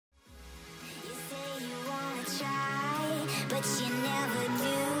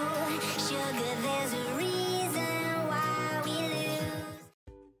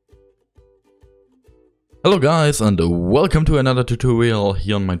Hello guys, and welcome to another tutorial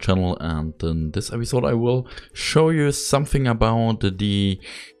here on my channel. And in this episode I will show you something about the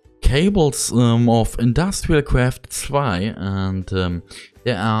cables of Industrial Craft 2. And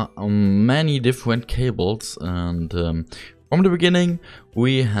there are many different cables, and from the beginning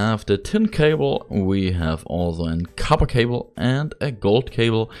we have the tin cable, we have also a copper cable and a gold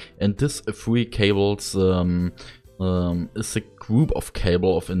cable, and these three cables is a group of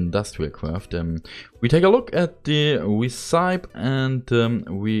cable of Industrial Craft. We take a look at the recipe, and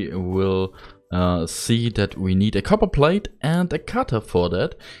we will see that we need a copper plate and a cutter for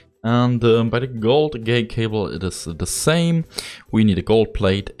that. And by the gold cable it is the same. We need a gold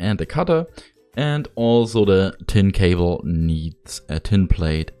plate and a cutter, and also the tin cable needs a tin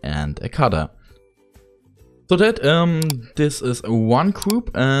plate and a cutter. So that this is one group,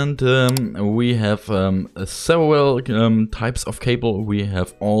 and we have several types of cable. We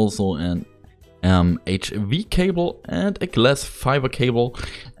have also an HV cable and a glass fiber cable,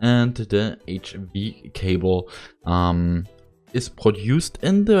 and the HV cable is produced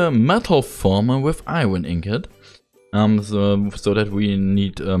in the metal former with iron ingot, so that we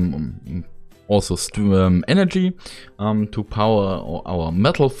need also energy to power our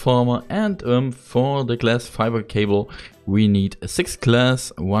metal former. And for the glass fiber cable we need 6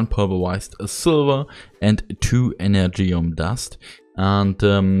 glass, 1 pulverized silver and 2 energium dust. And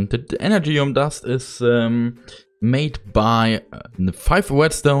the energium dust is made by 5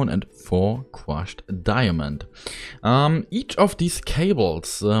 redstone and 4 crushed diamond. Each of these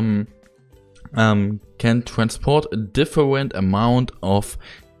cables can transport a different amount of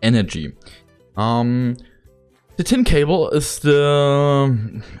energy. The tin cable is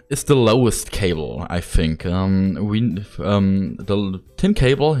the lowest cable, I think. The tin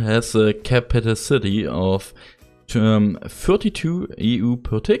cable has a capacity of 32 EU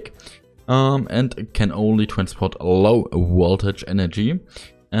per tick, and can only transport low voltage energy.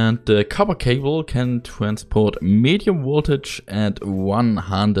 And the copper cable can transport medium voltage at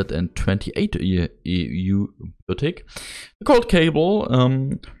 128 EU per tick. The gold cable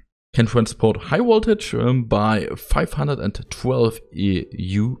can transport high voltage by 512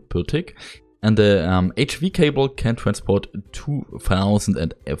 EU per tick, and the HV cable can transport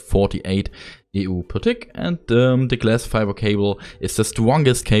 2048 EU per tick. And the glass fiber cable is the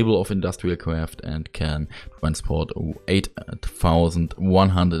strongest cable of Industrial Craft and can transport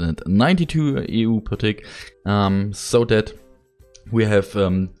 8192 EU per tick, so that we have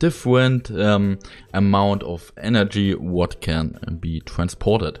different amount of energy what can be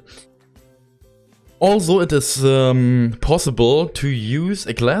transported. Also, it is possible to use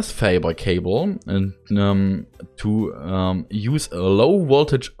a glass fiber cable and to use a low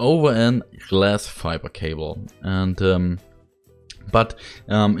voltage over a glass fiber cable. And but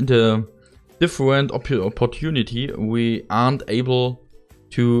in the different opportunity we aren't able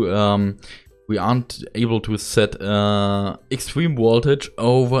to set extreme voltage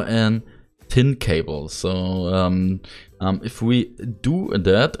over an tin cable. So if we do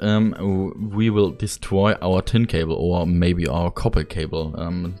that, we will destroy our tin cable, or maybe our copper cable.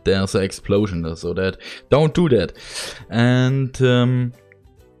 There's an explosion, so that don't do that. And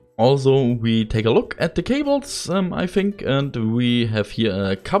also we take a look at the cables, I think, and we have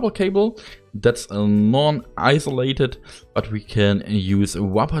here a copper cable that's non-isolated, but we can use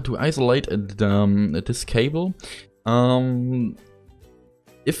rubber to isolate this cable.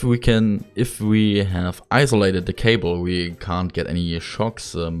 If we have isolated the cable, we can't get any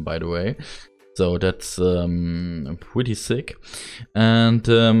shocks, by the way. So that's pretty sick. And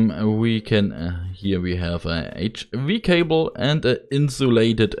we can here we have a HV cable and an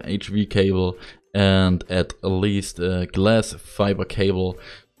insulated HV cable, and at least a glass fiber cable,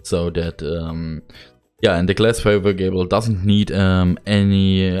 so that yeah, and the glass fiber cable doesn't need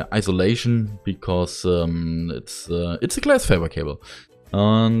any isolation, because it's a glass fiber cable.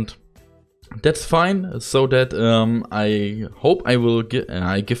 And that's fine. So that I hope I will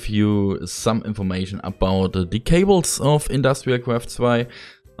give you some information about the cables of Industrial Craft 2.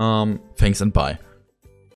 Thanks and bye.